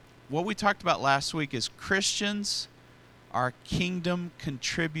what we talked about last week is Christians are kingdom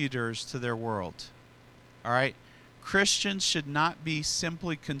contributors to their world. All right? Christians should not be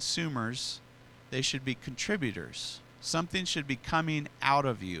simply consumers. They should be contributors. Something should be coming out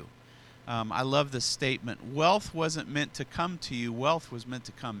of you. I love this statement. Wealth wasn't meant to come to you. Wealth was meant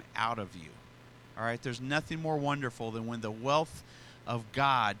to come out of you. All right? There's nothing more wonderful than when the wealth of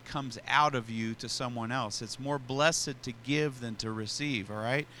God comes out of you to someone else. It's more blessed to give than to receive. All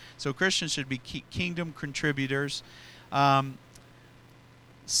right? So Christians should be kingdom contributors.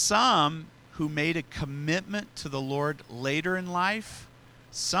 Some who made a commitment to the Lord later in life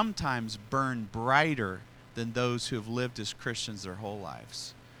sometimes burn brighter than those who have lived as Christians their whole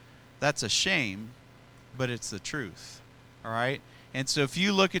lives. That's a shame, but it's the truth. All right? And so if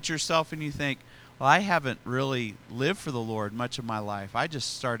you look at yourself and you think, well, I haven't really lived for the Lord much of my life. I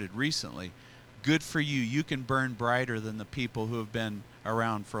just started recently. Good for you. You can burn brighter than the people who have been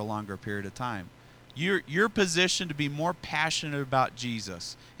around for a longer period of time. You're positioned to be more passionate about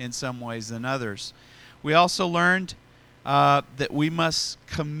Jesus in some ways than others. We also learned that we must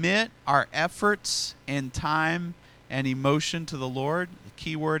commit our efforts and time and emotion to the Lord. The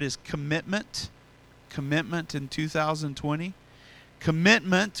key word is commitment. Commitment in 2020.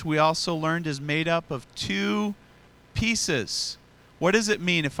 Commitment, we also learned, is made up of two pieces. What does it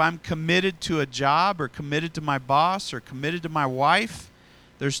mean if I'm committed to a job or committed to my boss or committed to my wife?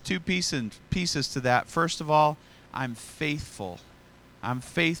 There's two pieces to that. First of all, I'm faithful. I'm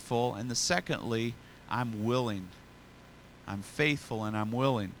faithful. And secondly, I'm willing. I'm faithful and I'm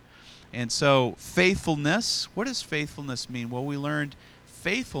willing. And so faithfulness, what does faithfulness mean? Well, we learned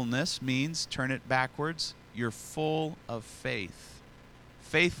faithfulness means, turn it backwards, you're full of faith.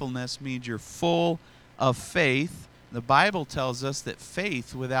 Faithfulness means you're full of faith. The Bible tells us that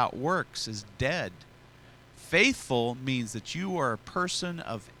faith without works is dead. Faithful means that you are a person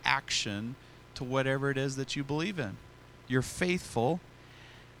of action to whatever it is that you believe in. You're faithful.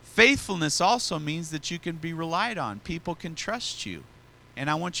 Faithfulness also means that you can be relied on. People can trust you. And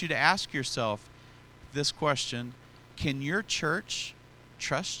I want you to ask yourself this question: can your church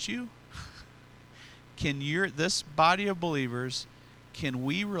trust you? Can this body of believers, can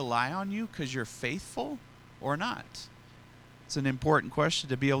we rely on you because you're faithful or not? It's an important question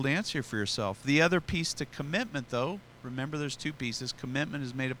to be able to answer for yourself. The other piece to commitment, though, remember there's two pieces. Commitment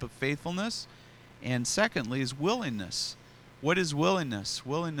is made up of faithfulness, and secondly is willingness. What is willingness?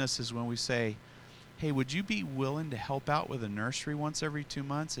 Willingness is when we say, hey, would you be willing to help out with a nursery once every 2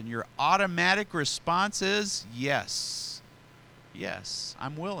 months? And your automatic response is yes. Yes,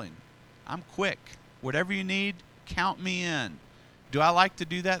 I'm willing. I'm quick. Whatever you need, count me in. Do I like to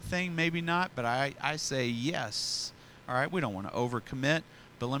do that thing? Maybe not, but I say yes. All right, we don't want to overcommit,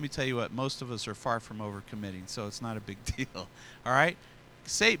 but let me tell you what, most of us are far from overcommitting, so it's not a big deal. All right?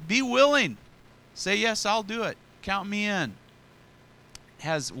 Be willing. Say, yes, I'll do it. Count me in.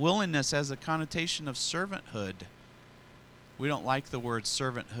 Willingness has a connotation of servanthood. We don't like the word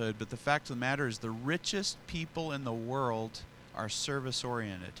servanthood, but the fact of the matter is the richest people in the world are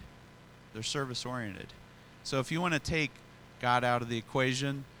service-oriented. They're service-oriented. So if you want to take God out of the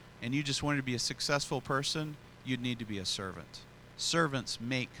equation and you just want to be a successful person, you'd need to be a servant. Servants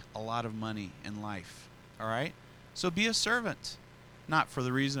make a lot of money in life. All right? So be a servant. Not for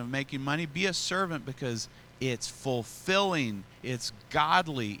the reason of making money. Be a servant because it's fulfilling, it's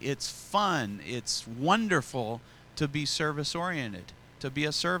godly, it's fun, it's wonderful to be service-oriented, to be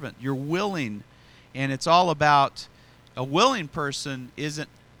a servant. You're willing, and it's all about a willing person isn't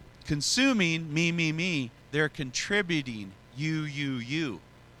consuming me. They're contributing you.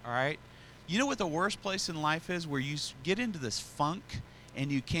 All right? You know what the worst place in life is where you get into this funk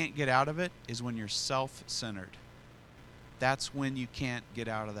and you can't get out of it is when you're self-centered. That's when you can't get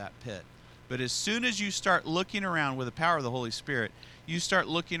out of that pit. But as soon as you start looking around with the power of the Holy Spirit, you start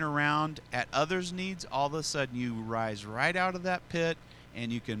looking around at others' needs, all of a sudden you rise right out of that pit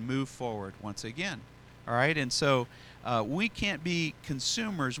and you can move forward once again. All right? And so we can't be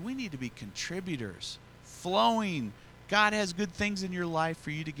consumers. We need to be contributors, flowing. God has good things in your life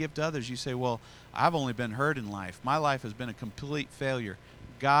for you to give to others. You say, well, I've only been hurt in life. My life has been a complete failure.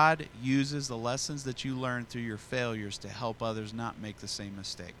 God uses the lessons that you learn through your failures to help others not make the same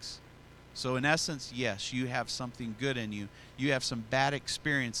mistakes. So in essence, yes, you have something good in you. You have some bad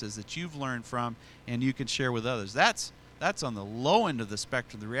experiences that you've learned from and you can share with others. That's on the low end of the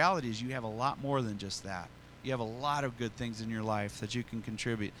spectrum. The reality is you have a lot more than just that. You have a lot of good things in your life that you can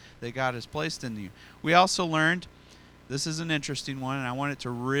contribute, that God has placed in you. We also learned, this is an interesting one, and I want it to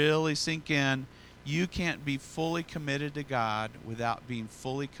really sink in. You can't be fully committed to God without being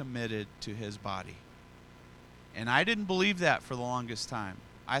fully committed to His body. And I didn't believe that for the longest time.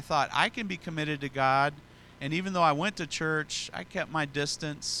 I thought I can be committed to God, and even though I went to church, I kept my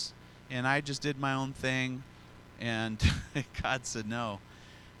distance, and I just did my own thing. And God said, no.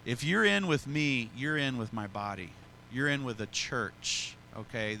 If you're in with me, you're in with my body. You're in with a church.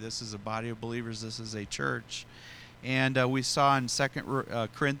 Okay, this is a body of believers. This is a church. And we saw in 2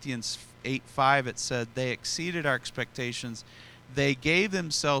 Corinthians 8:5, it said, they exceeded our expectations. They gave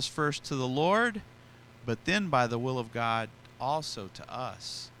themselves first to the Lord, but then by the will of God also to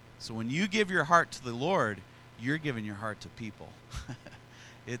us. So when you give your heart to the Lord, you're giving your heart to people.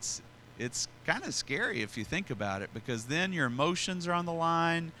 It's kind of scary if you think about it, because then your emotions are on the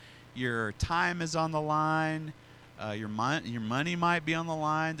line, your time is on the line, your money might be on the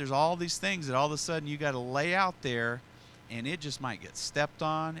line. There's all these things that all of a sudden you got to lay out there, and it just might get stepped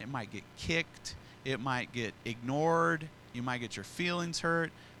on, it might get kicked, it might get ignored, you might get your feelings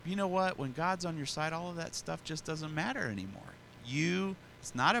hurt. But you know what? When God's on your side, all of that stuff just doesn't matter anymore.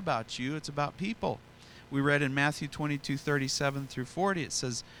 It's not about you, it's about people. We read in Matthew 22:37 through 40, it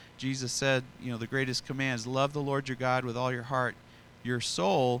says, Jesus said, the greatest command is love the Lord your God with all your heart, your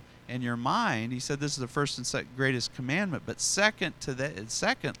soul, and your mind. He said this is the first and greatest commandment, but second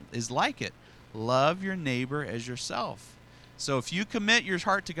is like it. Love your neighbor as yourself. So if you commit your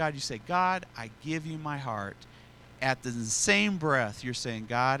heart to God, you say, God, I give you my heart. At the same breath, you're saying,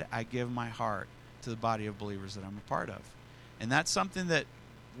 God, I give my heart to the body of believers that I'm a part of. And that's something that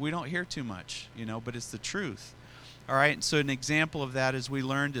we don't hear too much, but it's the truth. All right, and so an example of that, as we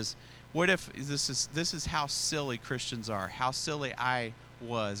learned, is what if this is how silly Christians are, how silly I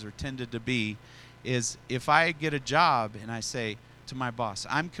was or tended to be, is if I get a job and I say to my boss,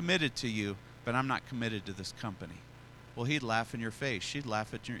 I'm committed to you, but I'm not committed to this company. Well, he'd laugh in your face. She'd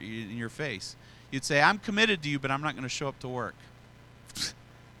laugh in your face. You'd say, I'm committed to you, but I'm not going to show up to work.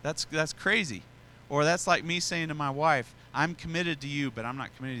 That's crazy. Or that's like me saying to my wife, I'm committed to you, but I'm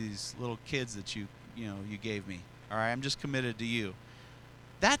not committed to these little kids that you gave me. All right, I'm just committed to you.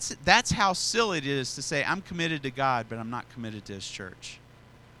 That's how silly it is to say I'm committed to God, but I'm not committed to His church.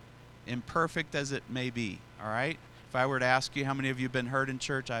 Imperfect as it may be. All right. If I were to ask you how many of you have been hurt in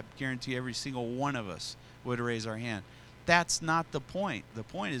church, I guarantee every single one of us would raise our hand. That's not the point. The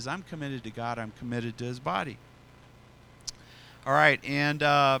point is I'm committed to God. I'm committed to His body. All right,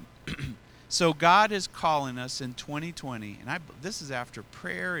 and so God is calling us in 2020, and this is after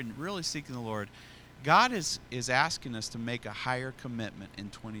prayer and really seeking the Lord. God is asking us to make a higher commitment in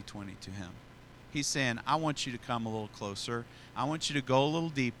 2020 to Him. He's saying, I want you to come a little closer. I want you to go a little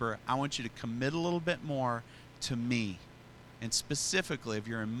deeper. I want you to commit a little bit more to me. And specifically of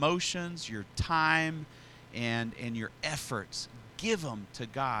your emotions, your time, and your efforts. Give them to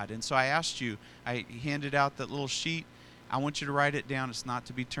God. And so I asked you, I handed out that little sheet. I want you to write it down. It's not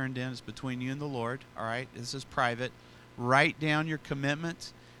to be turned in. It's between you and the Lord. All right? This is private. Write down your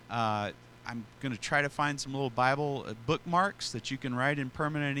commitment. I'm going to try to find some little Bible bookmarks that you can write in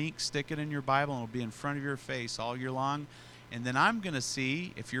permanent ink, stick it in your Bible, and it'll be in front of your face all year long. And then I'm going to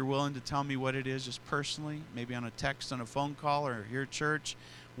see if you're willing to tell me what it is just personally, maybe on a text, on a phone call, or here at church.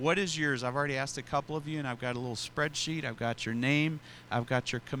 What is yours? I've already asked a couple of you, and I've got a little spreadsheet. I've got your name. I've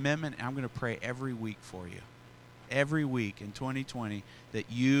got your commitment, and I'm going to pray every week for you. Every week in 2020 that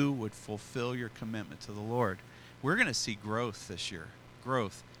you would fulfill your commitment to the Lord. We're going to see growth this year.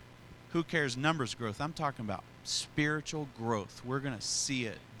 Growth. Who cares numbers growth? I'm talking about spiritual growth. We're going to see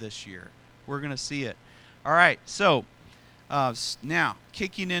it this year. We're going to see it. All right, so now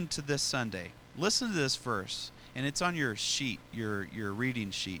kicking into this Sunday, listen to this verse, and it's on your sheet, your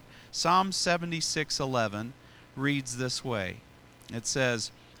reading sheet. Psalm 76:11 reads this way. It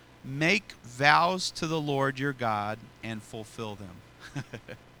says, make vows to the Lord your God and fulfill them.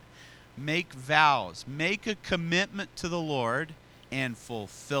 Make vows. Make a commitment to the Lord and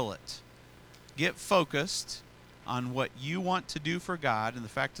fulfill it. Get focused on what you want to do for God, and the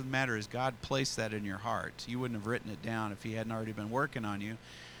fact of the matter is God placed that in your heart. You wouldn't have written it down if He hadn't already been working on you.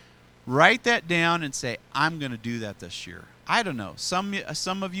 Write that down and say, I'm going to do that this year. I don't know. Some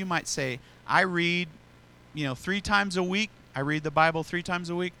of you might say, I read 3 times a week. I read the Bible 3 times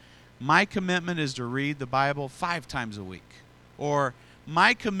a week. My commitment is to read the Bible 5 times a week. Or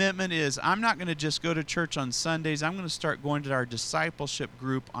my commitment is I'm not going to just go to church on Sundays. I'm going to start going to our discipleship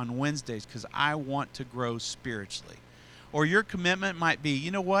group on Wednesdays because I want to grow spiritually. Or your commitment might be,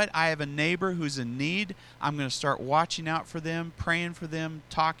 you know what? I have a neighbor who's in need. I'm going to start watching out for them, praying for them,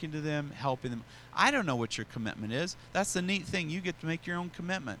 talking to them, helping them. I don't know what your commitment is. That's the neat thing. You get to make your own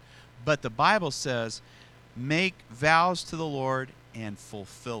commitment. But the Bible says, make vows to the Lord and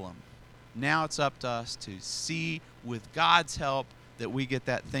fulfill them. Now it's up to us to see with God's help that we get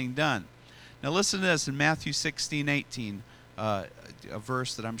that thing done. Now listen to this in Matthew 16:18. a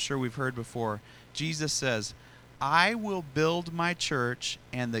verse that I'm sure we've heard before. Jesus says, I will build my church,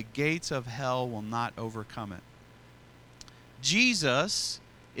 and the gates of hell will not overcome it. Jesus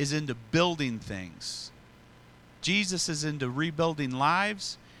is into building things. Jesus is into rebuilding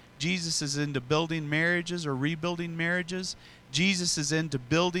lives. Jesus is into building marriages or rebuilding marriages. Jesus is into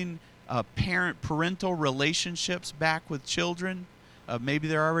building parental relationships back with children. Maybe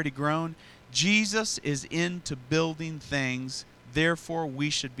they're already grown. Jesus is into building things. Therefore,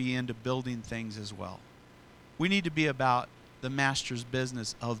 we should be into building things as well. We need to be about the Master's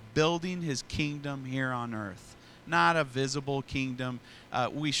business of building his kingdom here on earth. Not a visible kingdom.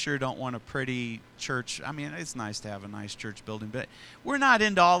 We sure don't want a pretty church. I mean, it's nice to have a nice church building, but we're not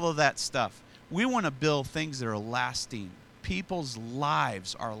into all of that stuff. We want to build things that are lasting. People's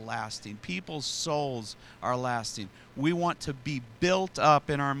lives are lasting. People's souls are lasting. We want to be built up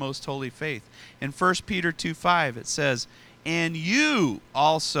in our most holy faith. In 1 Peter 2:5, it says, and you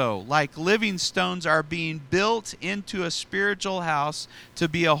also, like living stones, are being built into a spiritual house to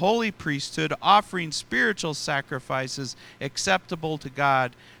be a holy priesthood, offering spiritual sacrifices acceptable to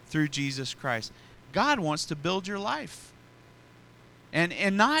God through Jesus Christ. God wants to build your life.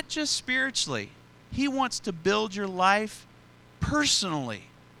 And not just spiritually. He wants to build your life personally.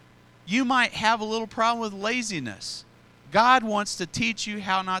 You might have a little problem with laziness. God wants to teach you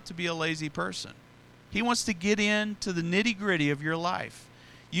how not to be a lazy person. He wants to get into the nitty-gritty of your life.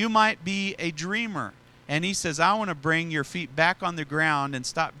 You might be a dreamer, and he says, I want to bring your feet back on the ground and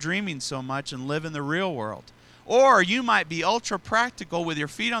stop dreaming so much and live in the real world. Or you might be ultra practical with your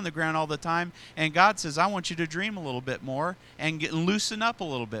feet on the ground all the time, and God says, I want you to dream a little bit more and loosen up a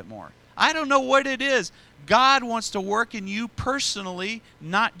little bit more. I don't know what it is. God wants to work in you personally,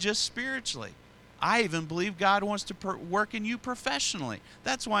 not just spiritually. I even believe God wants to work in you professionally.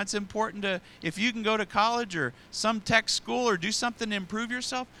 That's why it's important to, if you can go to college or some tech school or do something to improve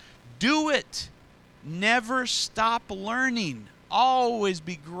yourself, do it. Never stop learning. Always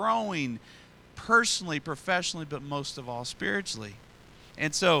be growing personally, professionally, but most of all spiritually.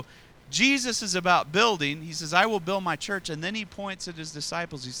 And so Jesus is about building. He says, I will build my church. And then he points at his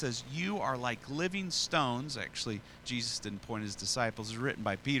disciples. He says, you are like living stones. Actually, Jesus didn't point at his disciples. It's written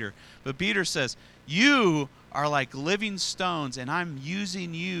by Peter. But Peter says, you are like living stones, and I'm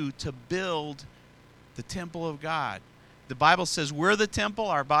using you to build the temple of God. The Bible says we're the temple,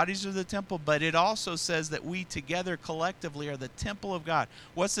 our bodies are the temple, but it also says that we together collectively are the temple of God.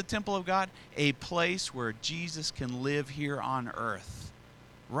 What's the temple of God? A place where Jesus can live here on earth.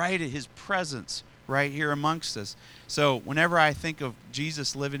 Right at his presence right here amongst us. So whenever I think of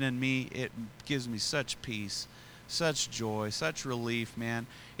Jesus living in me, it gives me such peace, such joy, such relief, man.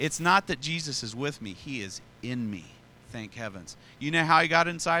 It's not that Jesus is with me. He is in me. Thank heavens. You know how he got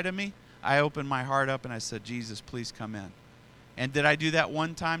inside of me? I opened my heart up and I said, Jesus, please come in. And did I do that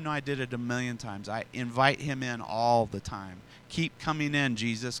one time? No, I did it a million times. I invite him in all the time. Keep coming in,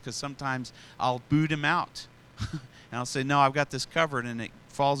 Jesus, because sometimes I'll boot him out. And I'll say, no, I've got this covered, and it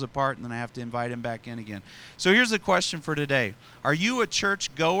falls apart, and then I have to invite him back in again. So here's the question for today. Are you a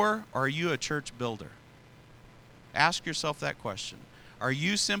church goer, or are you a church builder? Ask yourself that question. Are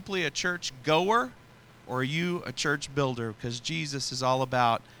you simply a church goer, or are you a church builder? Because Jesus is all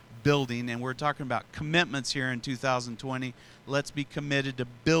about building, and we're talking about commitments here in 2020. Let's be committed to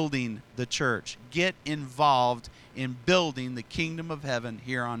building the church. Get involved in building the kingdom of heaven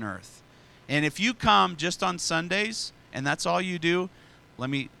here on earth. And if you come just on Sundays and that's all you do,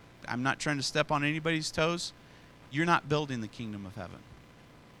 I'm not trying to step on anybody's toes. You're not building the kingdom of heaven.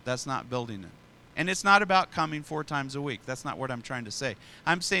 That's not building it. And it's not about coming 4 times a week. That's not what I'm trying to say.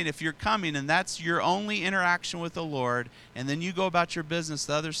 I'm saying if you're coming and that's your only interaction with the Lord, and then you go about your business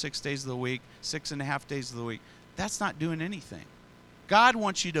the other 6 days of the week, 6.5 days of the week, that's not doing anything. God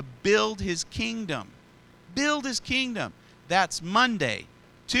wants you to build his kingdom. Build his kingdom. That's Monday,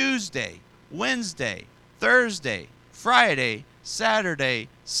 Tuesday, Wednesday, Thursday, Friday, Saturday,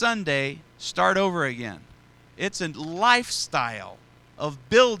 Sunday, start over again. It's a lifestyle of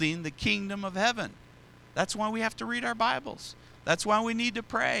building the kingdom of heaven. That's why we have to read our Bibles. That's why we need to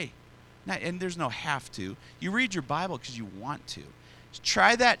pray. Now, and there's no have to. You read your Bible because you want to.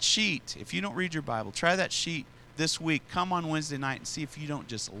 Try that sheet. If you don't read your Bible, try that sheet this week. Come on Wednesday night and see if you don't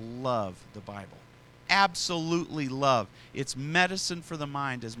just love the Bible. Absolutely love. It's medicine for the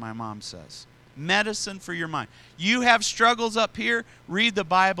mind, as my mom says. Medicine for your mind. You have struggles up here, read the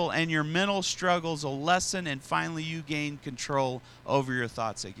Bible, and your mental struggles will lessen, and finally you gain control over your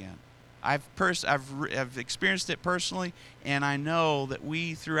thoughts again. I've experienced it personally, and I know that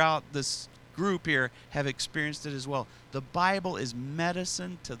we, throughout this group here have experienced it as well. The Bible is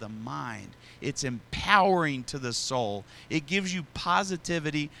medicine to the mind. It's empowering to the soul. It gives you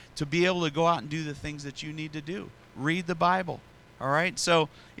positivity to be able to go out and do the things that you need to do. Read the Bible. All right? So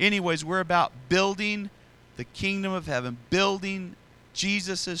anyways, we're about building the kingdom of heaven, building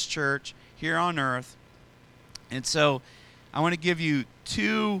Jesus' church here on earth. And so I want to give you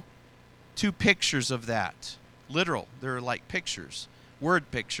two pictures of that. Literal. They're like pictures, word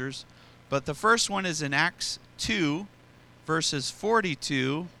pictures. But the first one is in Acts 2, verses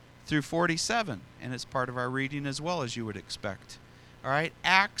 42 through 47. And it's part of our reading as well, as you would expect. All right,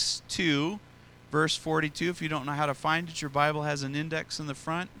 Acts 2, verse 42. If you don't know how to find it, your Bible has an index in the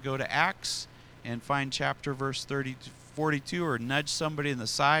front. Go to Acts and find chapter, verse 42, or nudge somebody in the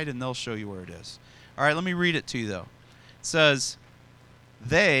side, and they'll show you where it is. All right, let me read it to you, though. It says,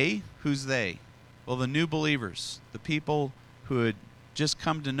 they, who's they? Well, the new believers, the people who had just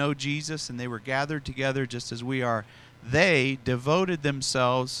come to know Jesus, and they were gathered together just as we are. They devoted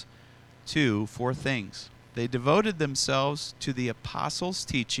themselves to 4 things. They devoted themselves to the apostles'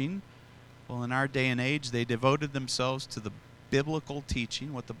 teaching. Well, in our day and age, they devoted themselves to the biblical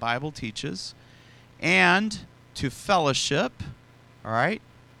teaching, what the Bible teaches, and to fellowship. All right?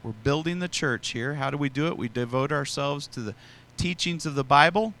 We're building the church here. How do we do it? We devote ourselves to the teachings of the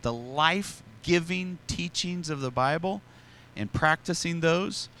Bible, the life-giving teachings of the Bible, and practicing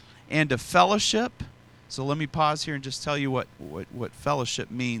those, and to fellowship. So let me pause here and just tell you what fellowship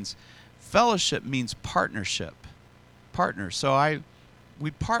means. Fellowship means partnership. Partner. So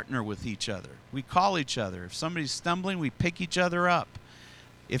we partner with each other. We call each other. If somebody's stumbling, we pick each other up.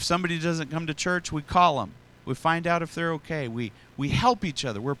 If somebody doesn't come to church, we call them. We find out if they're okay. We help each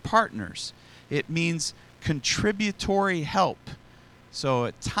other. We're partners. It means contributory help. So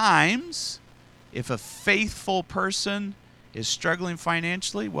at times, if a faithful person is struggling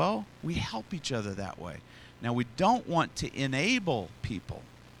financially, well, we help each other that way. Now, we don't want to enable people.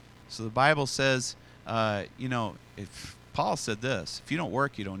 So the Bible says, if Paul said this, if you don't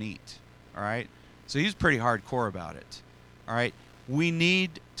work, you don't eat. All right? So he's pretty hardcore about it. All right? We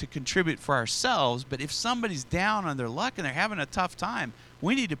need to contribute for ourselves, but if somebody's down on their luck and they're having a tough time,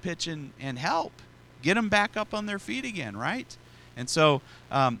 we need to pitch in and help. Get them back up on their feet again, right? And so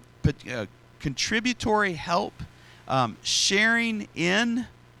contributory help, sharing in,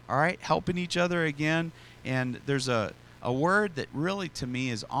 all right, helping each other again. And there's a word that really, to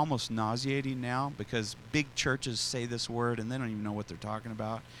me, is almost nauseating now, because big churches say this word and they don't even know what they're talking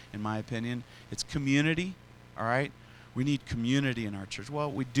about, in my opinion. It's community, all right? We need community in our church.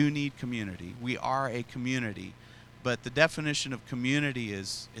 Well, we do need community. We are a community. But the definition of community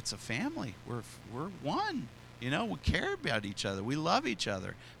is it's a family. We're one. We care about each other. We love each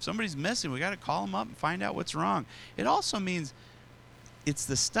other. If somebody's missing, we got to call them up and find out what's wrong. It also means it's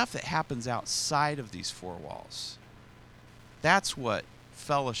the stuff that happens outside of these 4 walls. That's what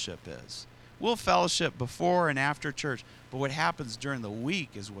fellowship is. We'll fellowship before and after church, but what happens during the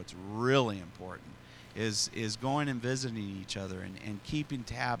week is what's really important, is going and visiting each other and keeping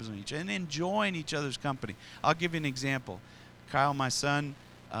tabs on each other and enjoying each other's company. I'll give you an example. Kyle, my son,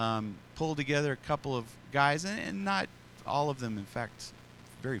 pulled together a couple of guys, and not all of them, in fact,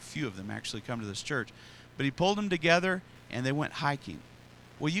 very few of them actually come to this church, but he pulled them together and they went hiking.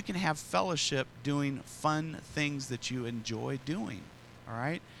 Well, you can have fellowship doing fun things that you enjoy doing, all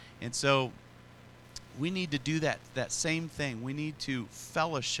right? And so we need to do that same thing. We need to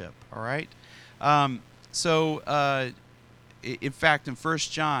fellowship, all right? In fact, in 1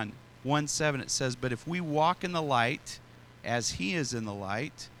 John 1:7, it says, "But if we walk in the light, as he is in the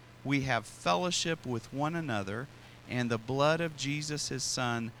light, we have fellowship with one another, and the blood of Jesus, his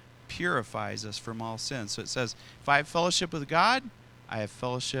Son, purifies us from all sin." So it says, if I have fellowship with God, I have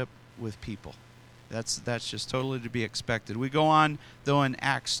fellowship with people. That's just totally to be expected. We go on, though, in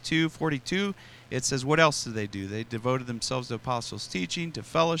Acts 2:42, it says, what else did they do? They devoted themselves to apostles' teaching, to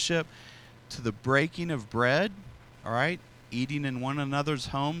fellowship, to the breaking of bread, all right, eating in one another's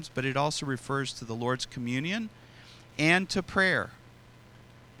homes, but it also refers to the Lord's communion, and to prayer.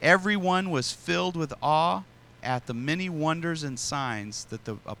 Everyone was filled with awe at the many wonders and signs that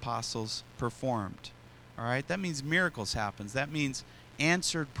the apostles performed. All right, that means miracles happened. That means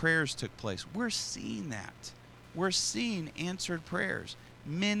answered prayers took place. We're seeing that. We're seeing answered prayers.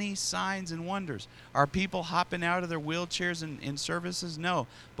 Many signs and wonders. Are people hopping out of their wheelchairs in services? No.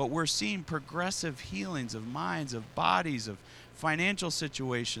 But we're seeing progressive healings of minds, of bodies, of financial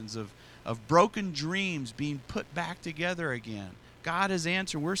situations, of broken dreams being put back together again. God has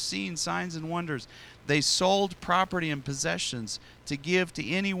answered. We're seeing signs and wonders. They sold property and possessions to give to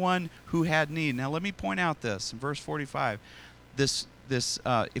anyone who had need. Now let me point out this in verse 45.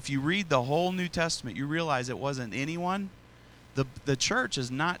 if you read the whole New Testament, you realize it wasn't anyone. The church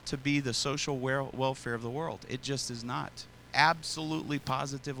is not to be the social welfare of the world. It just is not. Absolutely,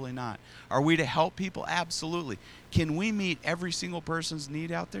 positively not. Are we to help people? Absolutely. Can we meet every single person's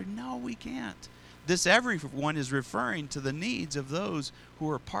need out there? No, we can't. This everyone is referring to the needs of those who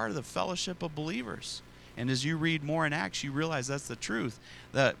are part of the fellowship of believers. And as you read more in Acts, you realize that's the truth.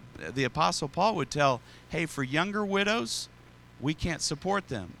 The Apostle Paul would tell, hey, for younger widows, we can't support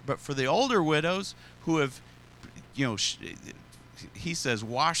them. But for the older widows who have, he says,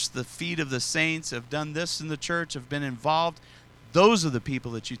 washed the feet of the saints, have done this in the church, have been involved, those are the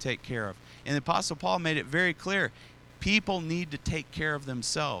people that you take care of. And the Apostle Paul made it very clear. People need to take care of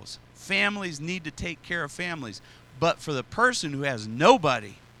themselves. Families need to take care of families. But for the person who has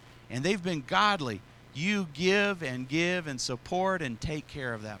nobody, and they've been godly, you give and support and take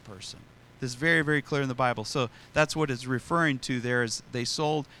care of that person. This is very, very clear in the Bible. So that's what it's referring to there, is they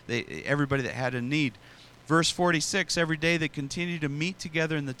sold everybody that had a need. Verse 46, every day they continued to meet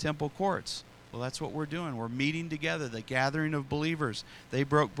together in the temple courts. Well, that's what we're doing. We're meeting together, the gathering of believers. They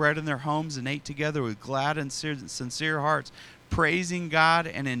broke bread in their homes and ate together with glad and sincere hearts, praising God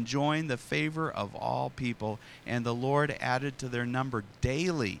and enjoying the favor of all people. And the Lord added to their number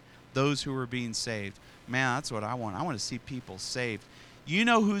daily those who were being saved. Man, that's what I want. I want to see people saved. You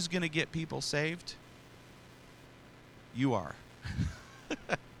know who's going to get people saved? You are.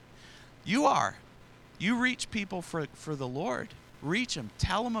 You are. You reach people for the Lord. Reach them.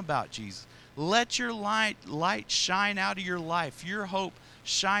 Tell them about Jesus. Let your light shine out of your life, your hope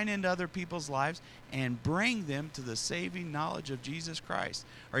shine into other people's lives, and bring them to the saving knowledge of Jesus Christ.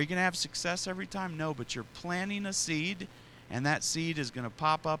 Are you going to have success every time? No, but you're planting a seed, and that seed is going to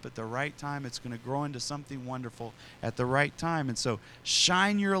pop up at the right time. It's going to grow into something wonderful at the right time. And so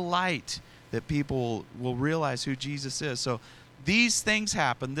shine your light that people will realize who Jesus is. So these things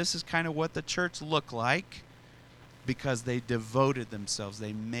happen. This is kind of what the church looked like, because they devoted themselves.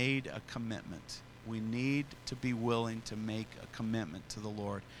 They made a commitment. We need to be willing to make a commitment to the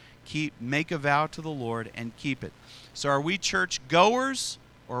Lord. Make a vow to the Lord and keep it. So are we church goers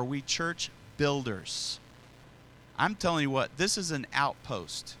or are we church builders? I'm telling you what, this is an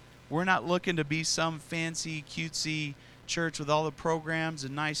outpost. We're not looking to be some fancy, cutesy church with all the programs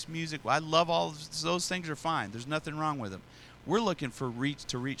and nice music. I love all those things are fine. There's nothing wrong with them. We're looking to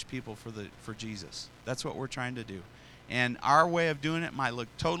reach people for Jesus. That's what we're trying to do. And our way of doing it might look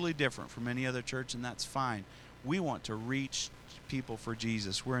totally different from any other church, and that's fine. We want to reach people for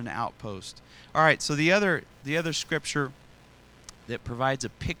Jesus. We're an outpost. All right, so the other scripture that provides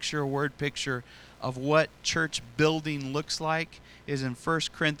a word picture of what church building looks like is in 1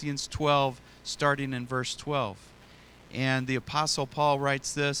 Corinthians 12, starting in verse 12. And the Apostle Paul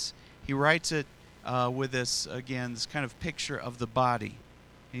writes this. He writes it with this kind of picture of the body.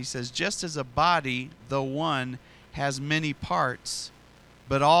 And he says, just as a body, though one, has many parts,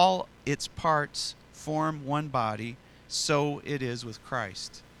 but all its parts form one body, so it is with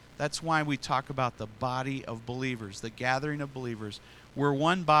Christ. That's why we talk about the body of believers, the gathering of believers. We're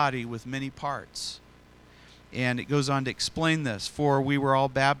one body with many parts. And it goes on to explain this. For we were all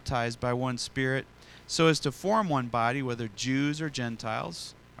baptized by one Spirit, so as to form one body, whether Jews or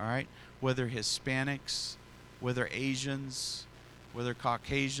Gentiles, all right, whether Hispanics, whether Asians, whether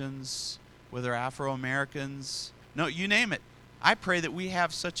Caucasians, whether Afro-Americans, no, you name it. I pray that we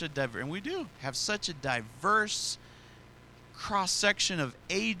have such a diverse, and we do have such a diverse cross-section of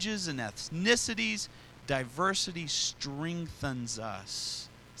ages and ethnicities. Diversity strengthens us.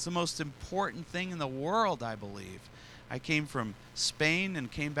 It's the most important thing in the world, I believe. I came from Spain and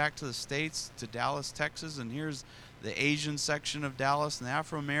came back to the States, to Dallas, Texas, and here's the Asian section of Dallas and the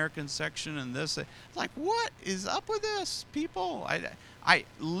Afro-American section and this. Like, what is up with this, people? I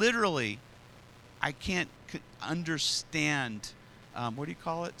literally, I can't understand, what do you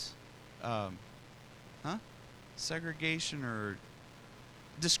call it? Segregation or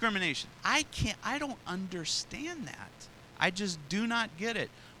discrimination. I don't understand that. I just do not get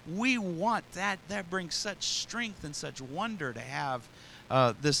it. We want that. That brings such strength and such wonder to have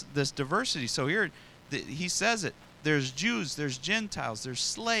this diversity. So here, he says it. There's Jews, there's Gentiles, there's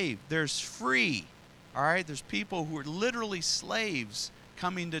slave, there's free. All right, there's people who are literally slaves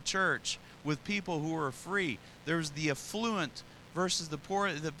coming to church with people who are free. There's the affluent versus the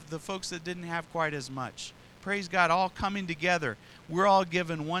poor, the folks that didn't have quite as much. Praise God, all coming together. We're all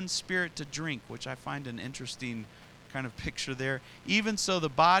given one Spirit to drink, which I find an interesting kind of picture there. Even so, the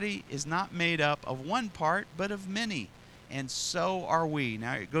body is not made up of one part, but of many. And so are we.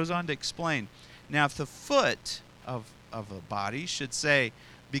 Now, it goes on to explain. Now, if the foot of a body should say,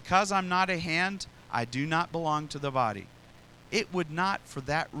 because I'm not a hand, I do not belong to the body. it would not for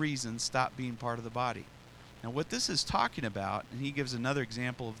that reason stop being part of the body. Now what this is talking about, and he gives another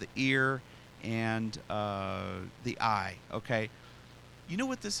example of the ear and the eye, okay? You know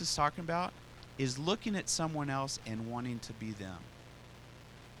what this is talking about? Is looking at someone else and wanting to be them.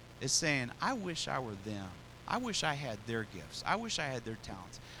 It's saying, I wish I were them. I wish I had their gifts. I wish I had their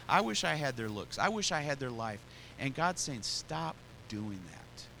talents. I wish I had their looks. I wish I had their life. And God's saying, stop doing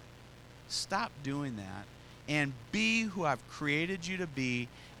that. Stop doing that and be who I've created you to be.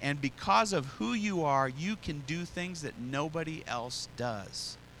 And because of who you are, you can do things that nobody else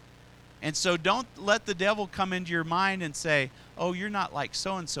does. And so don't let the devil come into your mind and say, oh, you're not like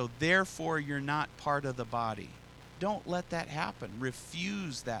so-and-so, therefore you're not part of the body. Don't let that happen.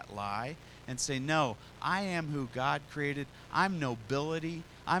 Refuse that lie and say, no, I am who God created. I'm nobility.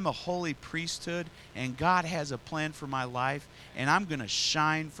 I'm a holy priesthood, and God has a plan for my life, and I'm going to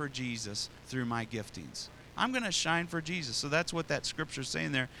shine for Jesus through my giftings. I'm going to shine for Jesus. So that's what that scripture is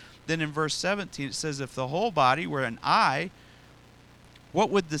saying there. Then in verse 17 it says, if the whole body were an eye, what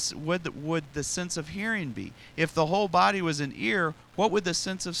would the sense of hearing be? If the whole body was an ear, what would the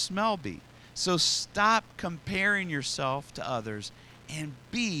sense of smell be? So stop comparing yourself to others and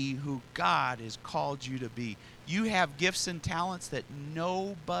be who God has called you to be. You have gifts and talents that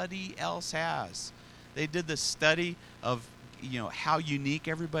nobody else has. They did this study of, how unique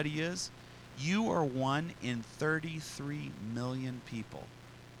everybody is. You are one in 33 million people.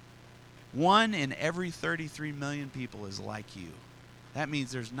 1 in every 33 million people is like you. That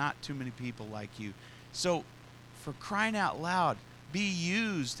means there's not too many people like you. So for crying out loud, be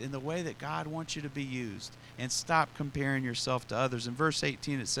used in the way that God wants you to be used, and stop comparing yourself to others. In verse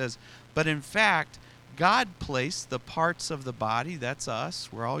 18 it says, but in fact, God placed the parts of the body, that's us,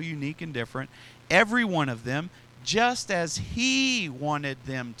 we're all unique and different, every one of them, just as He wanted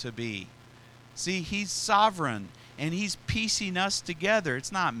them to be. See, He's sovereign, and He's piecing us together.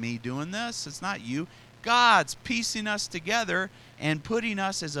 It's not me doing this. It's not you. God's piecing us together and putting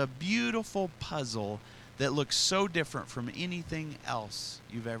us as a beautiful puzzle that looks so different from anything else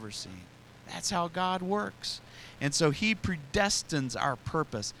you've ever seen. That's how God works. And so He predestines our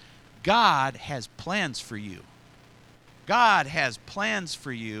purpose. God has plans for you. God has plans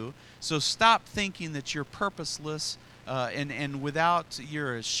for you. So stop thinking that you're purposeless and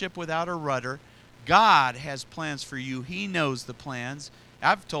you're a ship without a rudder. God has plans for you. He knows the plans.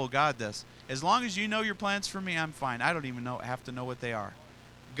 I've told God this. As long as you know your plans for me, I'm fine. I don't even have to know what they are.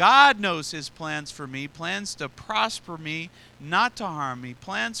 God knows His plans for me, plans to prosper me, not to harm me,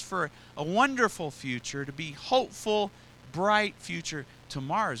 plans for a wonderful future, to be hopeful, bright future.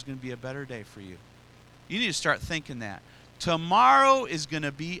 Tomorrow is going to be a better day for you. You need to start thinking that. Tomorrow is going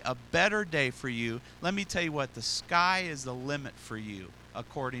to be a better day for you. Let me tell you what, the sky is the limit for you,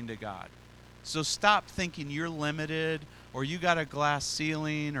 according to God. So stop thinking you're limited or you got a glass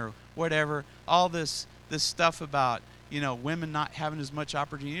ceiling or whatever. All this stuff about, women not having as much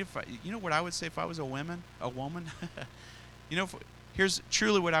opportunity. You know what I would say if I was a woman? Here's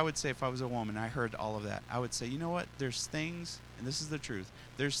truly what I would say if I was a woman. I heard all of that. I would say, you know what? There's things, and this is the truth,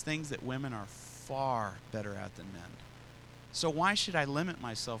 there's things that women are far better at than men. So why should I limit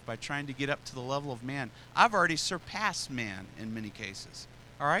myself by trying to get up to the level of man? I've already surpassed man in many cases.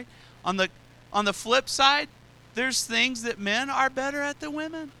 All right? On the flip side, there's things that men are better at than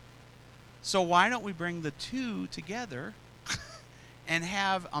women. So why don't we bring the two together and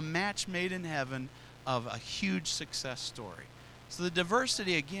have a match made in heaven of a huge success story? So the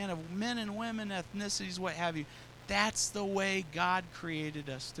diversity, again, of men and women, ethnicities, what have you, that's the way God created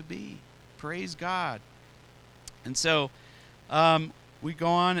us to be. Praise God. And so we go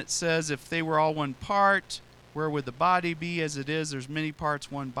on. It says, if they were all one part, where would the body be? As it is, there's many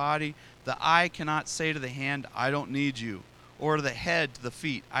parts, one body. The eye cannot say to the hand, I don't need you. Or the head to the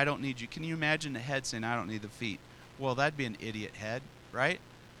feet, I don't need you. Can you imagine the head saying, I don't need the feet? Well, that'd be an idiot head, right?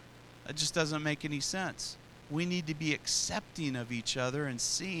 That just doesn't make any sense. We need to be accepting of each other and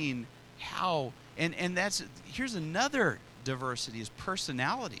seeing how, and here's another diversity, is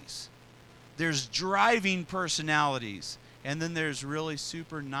personalities. There's driving personalities, and then there's really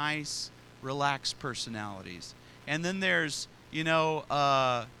super nice, relaxed personalities. And then there's,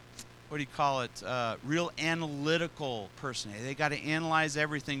 what do you call it? Real analytical personality. They got to analyze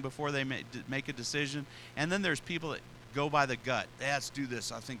everything before they make a decision. And then there's people that go by the gut. Let's do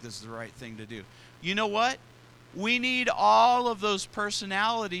this. I think this is the right thing to do. You know what? We need all of those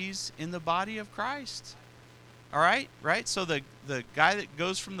personalities in the body of Christ. All right? Right? So the guy that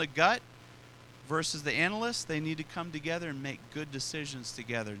goes from the gut versus the analyst, they need to come together and make good decisions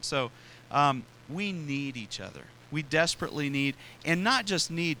together. And so we need each other. We desperately need, and not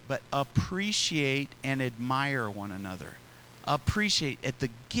just need, but appreciate and admire one another. appreciate at the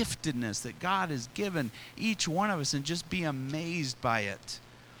giftedness that God has given each one of us and just be amazed by it.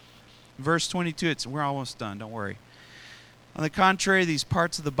 Verse 22, we're almost done, don't worry. On the contrary, these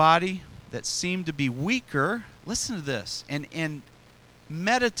parts of the body that seem to be weaker, listen to this and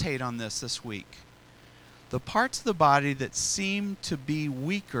meditate on this week. The parts of the body that seem to be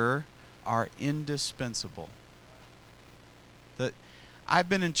weaker are indispensable. I've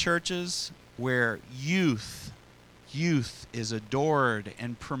been in churches where youth is adored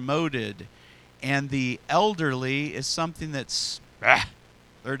and promoted, and the elderly is something that's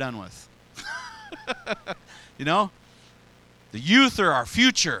they're done with. You know? The youth are our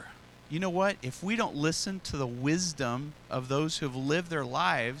future. You know what? If we don't listen to the wisdom of those who have lived their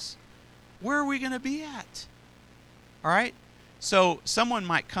lives, where are we going to be at? All right? So someone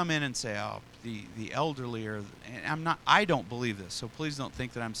might come in and say, oh, the elderly are, and I don't believe this, so please don't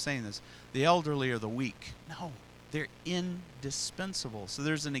think that I'm saying this. The elderly are the weak. No, they're indispensable. So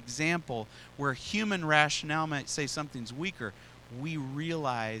there's an example where human rationale might say something's weaker. We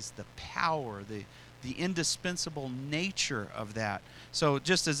realize the power, the indispensable nature of that. So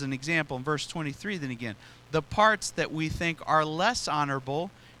just as an example, in verse 23, then again, the parts that we think are less honorable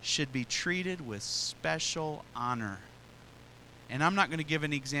should be treated with special honor. And I'm not going to give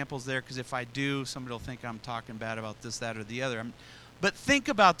any examples there, because if I do, somebody will think I'm talking bad about this, that, or the other. But think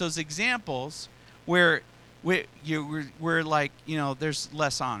about those examples where we're like, there's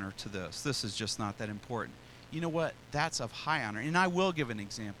less honor to this. This is just not that important. You know what? That's of high honor. And I will give an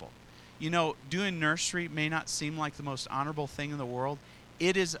example. Doing nursery may not seem like the most honorable thing in the world.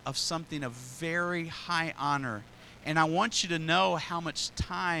 It is of something of very high honor. And I want you to know how much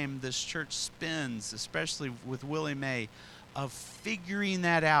time this church spends, especially with Willie Mae, of figuring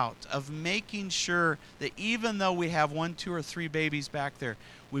that out, of making sure that even though we have 1, 2, or 3 babies back there,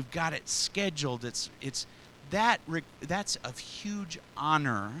 we've got it scheduled. That's of huge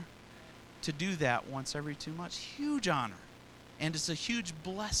honor to do that once every 2 months. Huge honor. And it's a huge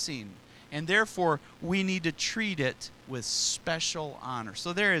blessing. And therefore, we need to treat it with special honor.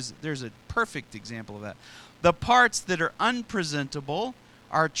 So there's a perfect example of that. The parts that are unpresentable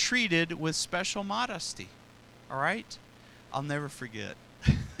are treated with special modesty. All right? I'll never forget.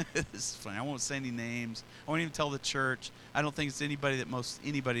 This is funny. I won't say any names. I won't even tell the church. I don't think it's anybody that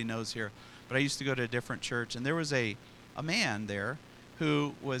anybody knows here. But I used to go to a different church, and there was a man there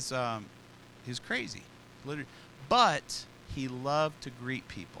who was he was crazy, literally. But he loved to greet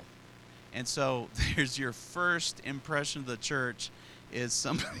people. And so there's your first impression of the church is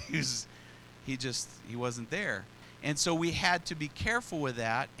somebody he wasn't there. And so we had to be careful with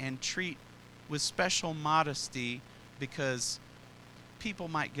that and treat with special modesty, because people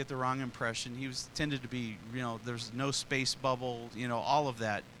might get the wrong impression. He tended to be, there's no space bubble, all of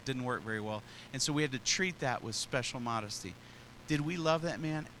that didn't work very well. And so we had to treat that with special modesty. Did we love that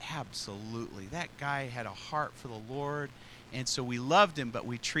man? Absolutely. That guy had a heart for the Lord. And so we loved him, but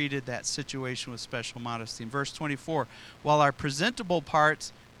we treated that situation with special modesty. In verse 24, while our presentable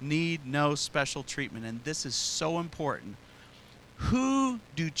parts need no special treatment, and this is so important, who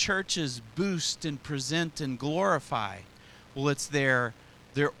do churches boost and present and glorify? Well, it's their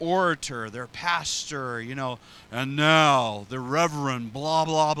orator, their pastor, and now the reverend, blah,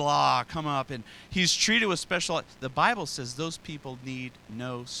 blah, blah, come up, and he's treated with special. The Bible says those people need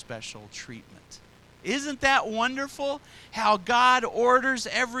no special treatment. Isn't that wonderful? How God orders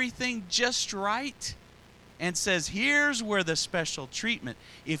everything just right and says, here's where the special treatment.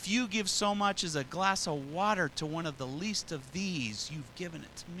 If you give so much as a glass of water to one of the least of these, you've given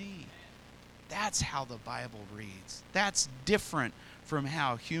it to me. That's how the Bible reads. That's different from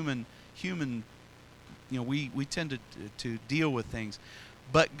how human we tend to deal with things.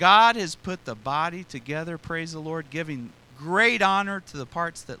 But God has put the body together, praise the Lord, giving great honor to the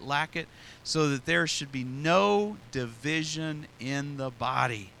parts that lack it, so that there should be no division in the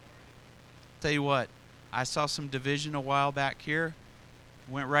body. Tell you what, I saw some division a while back here.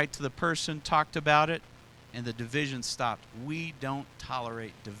 Went right to the person, talked about it, and the division stopped. We don't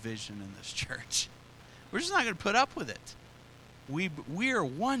tolerate division in this church. We're just not going to put up with it. We are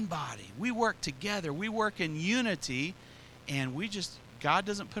one body. We work together. We work in unity, and God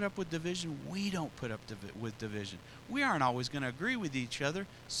doesn't put up with division. We don't put up with division. We aren't always going to agree with each other,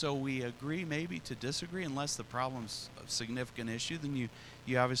 so we agree maybe to disagree. Unless the problem's a significant issue, then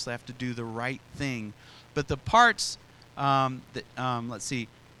you obviously have to do the right thing. But the parts, but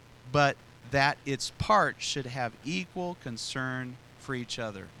that its parts should have equal concern for each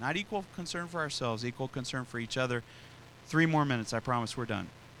other. Not equal concern for ourselves, equal concern for each other. 3 more minutes, I promise we're done.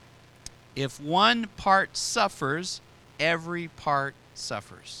 If one part suffers, every part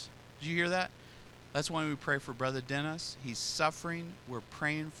suffers. Did you hear that? That's why we pray for Brother Dennis. He's suffering. We're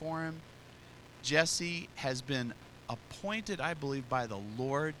praying for him. Jesse has been appointed, I believe, by the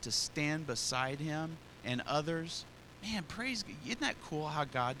Lord to stand beside him and others. Man, praise God. Isn't that cool how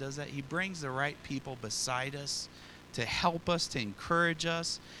God does that? He brings the right people beside us to help us, to encourage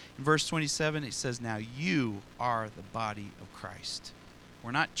us. In verse 27, it says, now you are the body of Christ.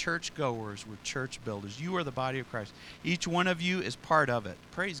 We're not church goers, we're church builders. You are the body of Christ. Each one of you is part of it.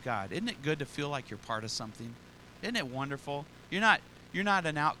 Praise God. Isn't it good to feel like you're part of something? Isn't it wonderful? You're not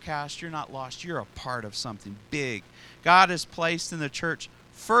an outcast, you're not lost, you're a part of something big. God has placed in the church,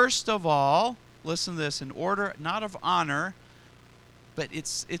 first of all, listen to this, in order not of honor, but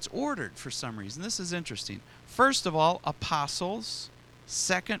it's ordered for some reason. This is interesting. First of all, apostles,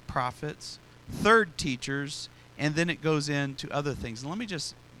 second prophets, third teachers, and then it goes into other things. And let me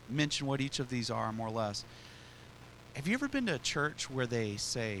just mention what each of these are, more or less. Have you ever been to a church where they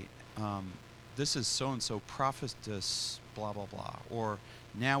say, this is so-and-so prophetess, blah, blah, blah, or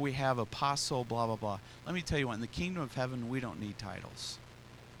now we have apostle, blah, blah, blah. Let me tell you what, in the kingdom of heaven, we don't need titles.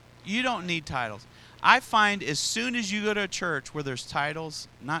 You don't need titles. I find as soon as you go to a church where there's titles,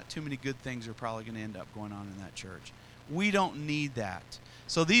 not too many good things are probably going to end up going on in that church. We don't need that.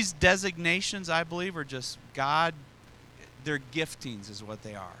 So these designations, I believe, are just God, they're giftings is what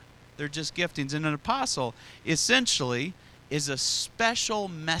they are. They're just giftings. And an apostle essentially is a special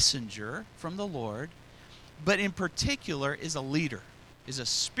messenger from the Lord, but in particular is a leader, is a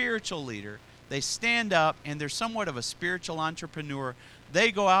spiritual leader. They stand up and they're somewhat of a spiritual entrepreneur.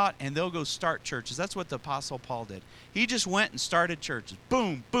 They go out and they'll go start churches. That's what the Apostle Paul did. He just went and started churches.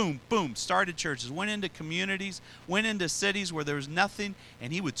 Boom, boom, boom, started churches. Went into communities, went into cities where there was nothing,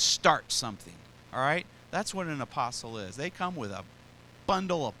 and he would start something. All right? That's what an apostle is. They come with a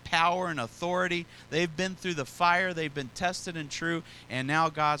bundle of power and authority. They've been through the fire. They've been tested and true, and now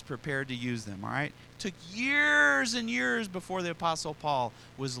God's prepared to use them. All right? It took years and years before the Apostle Paul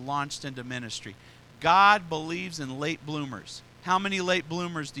was launched into ministry. God believes in late bloomers. How many late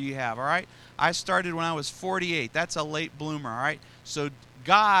bloomers do you have, all right? I started when I was 48. That's a late bloomer, all right? So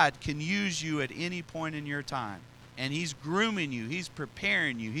God can use you at any point in your time. And he's grooming you. He's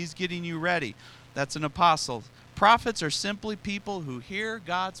preparing you. He's getting you ready. That's an apostle. Prophets are simply people who hear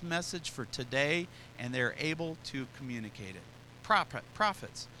God's message for today and they're able to communicate it.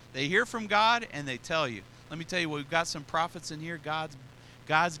 Prophets. They hear from God and they tell you. Let me tell you, we've got some prophets in here.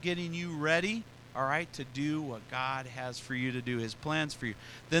 God's getting you ready, all right, to do what God has for you to do, his plans for you.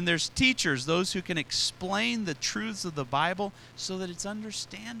 Then there's teachers, those who can explain the truths of the Bible so that it's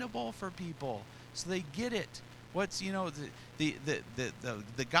understandable for people, so they get it. What's, the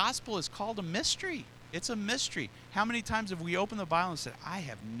gospel is called a mystery. It's a mystery. How many times have we opened the Bible and said, I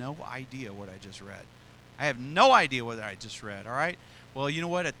have no idea what I just read. I have no idea what I just read, all right? Well, you know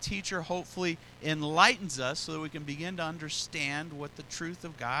what? A teacher hopefully enlightens us so that we can begin to understand what the truth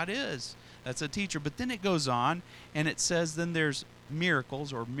of God is. That's a teacher. But then it goes on, and it says then there's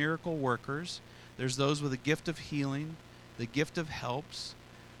miracles or miracle workers. There's those with a gift of healing, the gift of helps,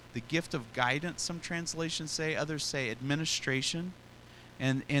 the gift of guidance, some translations say. Others say administration,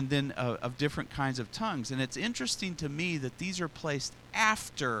 and then of different kinds of tongues. And it's interesting to me that these are placed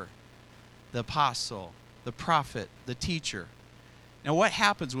after the apostle, the prophet, the teacher. Now what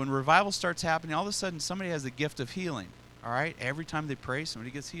happens when revival starts happening? All of a sudden somebody has the gift of healing. All right, every time they pray,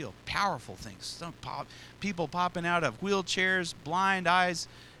 somebody gets healed. Powerful things. People popping out of wheelchairs, blind eyes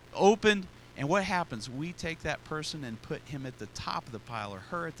opened. And what happens? We take that person and put him at the top of the pile or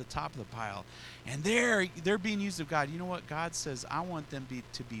her at the top of the pile. And they're being used of God. You know what? God says, I want them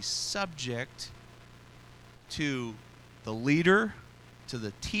to be subject to the leader, to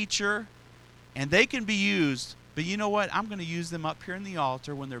the teacher, and they can be used. But you know what? I'm going to use them up here in the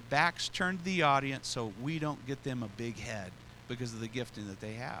altar when their backs turned to the audience so we don't get them a big head because of the gifting that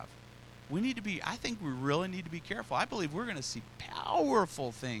they have. I think we really need to be careful. I believe we're going to see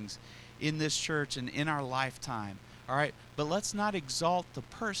powerful things in this church and in our lifetime. All right? But let's not exalt the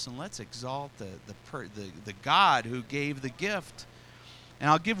person. Let's exalt the God who gave the gift. And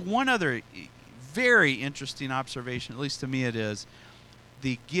I'll give one other very interesting observation, at least to me it is.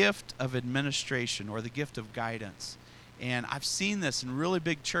 The gift of administration or the gift of guidance. And I've seen this in really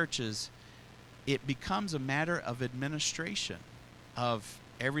big churches. It becomes a matter of administration, of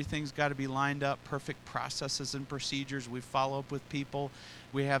everything's got to be lined up, perfect processes and procedures. We follow up with people.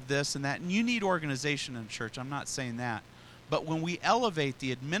 We have this and that. And you need organization in church. I'm not saying that. But when we elevate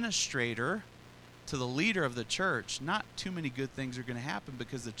the administrator to the leader of the church, not too many good things are going to happen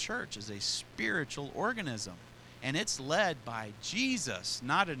because the church is a spiritual organism. And it's led by Jesus,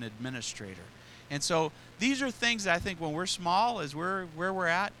 not an administrator. And so these are things that I think when we're small, as we're where we're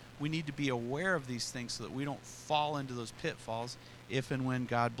at, we need to be aware of these things so that we don't fall into those pitfalls if and when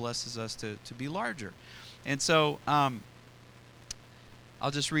God blesses us to be larger. And so I'll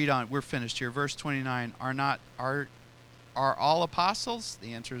just read on. We're finished here. Verse 29, are all apostles?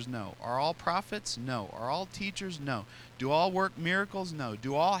 The answer is no. Are all prophets? No. Are all teachers? No. Do all work miracles? No.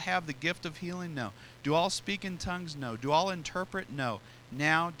 Do all have the gift of healing? No. Do all speak in tongues? No. Do all interpret? No.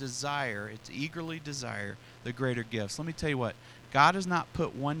 Now it's eagerly desire the greater gifts. Let me tell you what, God has not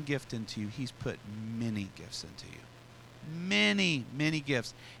put one gift into you. He's put many gifts into you. Many, many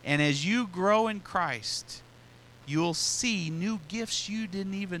gifts. And as you grow in Christ, you'll see new gifts you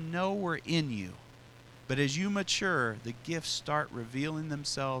didn't even know were in you. But as you mature, the gifts start revealing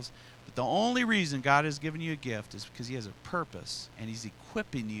themselves. But the only reason God has given you a gift is because He has a purpose, and He's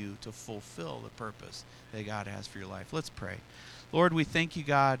equipping you to fulfill the purpose that God has for your life. Let's pray. Lord, we thank you,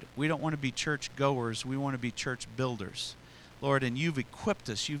 God. We don't want to be church goers. We want to be church builders. Lord, and you've equipped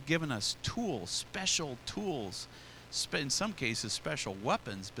us. You've given us tools, special tools, in some cases special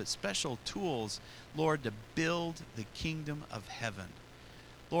weapons, but special tools, Lord, to build the kingdom of heaven.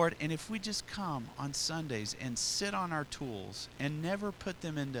 Lord, and if we just come on Sundays and sit on our tools and never put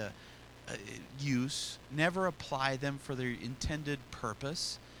them into use, never apply them for their intended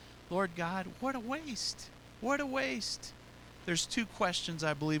purpose, Lord God, what a waste. What a waste. There's two questions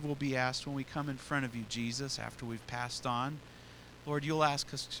I believe will be asked when we come in front of you, Jesus, after we've passed on. Lord, you'll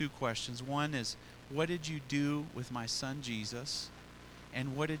ask us two questions. One is, what did you do with my son Jesus?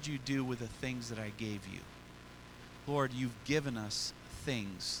 And what did you do with the things that I gave you? Lord, you've given us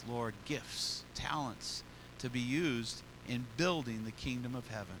things, Lord, gifts, talents to be used in building the kingdom of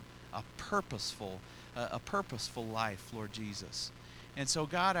heaven, a purposeful life, Lord Jesus. And so,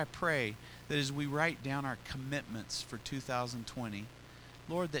 God, I pray that as we write down our commitments for 2020,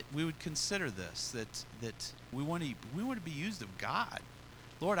 Lord, that we would consider this, that we want to be used of God.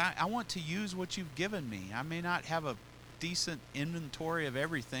 Lord, I want to use what you've given me. I may not have a decent inventory of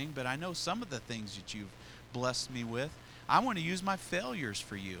everything, but I know some of the things that you've blessed me with. I want to use my failures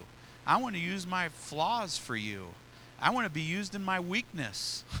for you. I want to use my flaws for you. I want to be used in my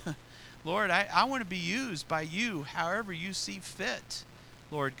weakness. Lord, I want to be used by you however you see fit,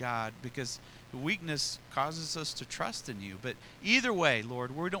 Lord God, because weakness causes us to trust in you. But either way,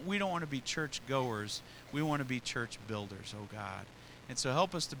 Lord, we don't want to be church goers. We want to be church builders, oh God. And so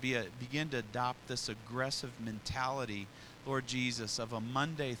help us to begin to adopt this aggressive mentality, Lord Jesus, of a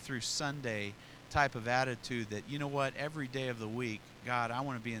Monday through Sunday type of attitude that, you know what, every day of the week, God, I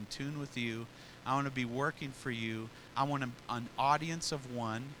want to be in tune with you. I want to be working for you. I want an audience of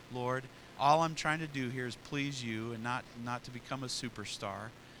one, Lord. All I'm trying to do here is please you and not to become a superstar.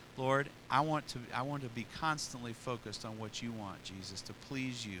 Lord, I want to be constantly focused on what you want, Jesus, to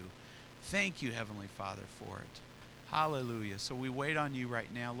please you. Thank you, Heavenly Father, for it. Hallelujah. So we wait on you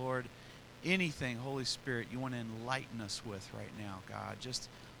right now, Lord. Anything, Holy Spirit, you want to enlighten us with right now, God. Just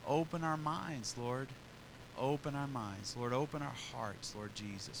open our minds, Lord. Open our minds. Lord, open our hearts, Lord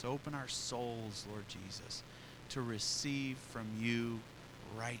Jesus. Open our souls, Lord Jesus, to receive from you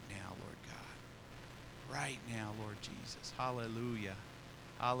right now, Lord God. Right now, Lord Jesus. Hallelujah.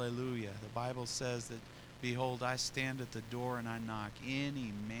 Hallelujah. The Bible says that, behold, I stand at the door and I knock.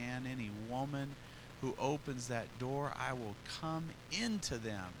 Any man, any woman who opens that door, I will come into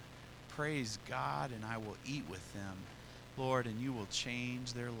them. Praise God, and I will eat with them, Lord, and you will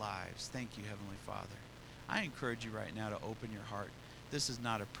change their lives. Thank you, Heavenly Father. I encourage you right now to open your heart. This is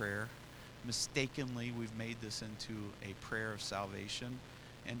not a prayer. Mistakenly, we've made this into a prayer of salvation.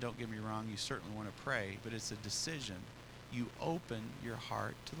 And don't get me wrong, you certainly want to pray, but it's a decision. You open your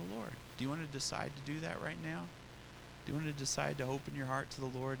heart to the Lord. Do you want to decide to do that right now? Do you want to decide to open your heart to the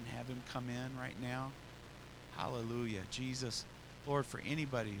Lord and have him come in right now? Hallelujah. Jesus, Lord, for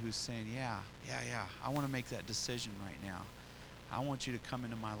anybody who's saying, yeah, I want to make that decision right now. I want you to come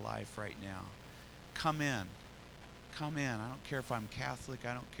into my life right now. Come in. Come in. I don't care if I'm Catholic.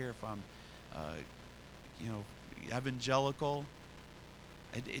 I don't care if I'm, evangelical.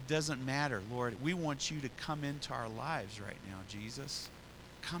 It doesn't matter, Lord. We want you to come into our lives right now, Jesus.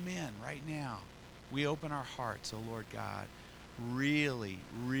 Come in right now. We open our hearts, oh Lord God. Really,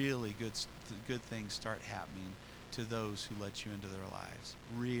 really good things start happening to those who let you into their lives.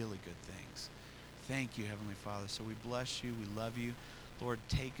 Really good things. Thank you, Heavenly Father. So we bless you. We love you. Lord,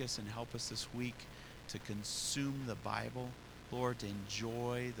 take us and help us this week to consume the Bible. Lord, to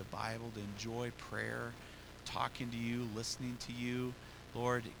enjoy the Bible, to enjoy prayer, talking to you, listening to you.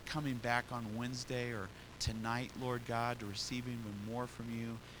 Lord, coming back on Wednesday or tonight, Lord God, to receive even more from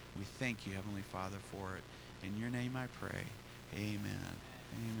you. We thank you, Heavenly Father, for it. In your name I pray. Amen.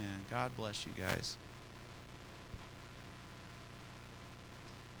 Amen. God bless you guys.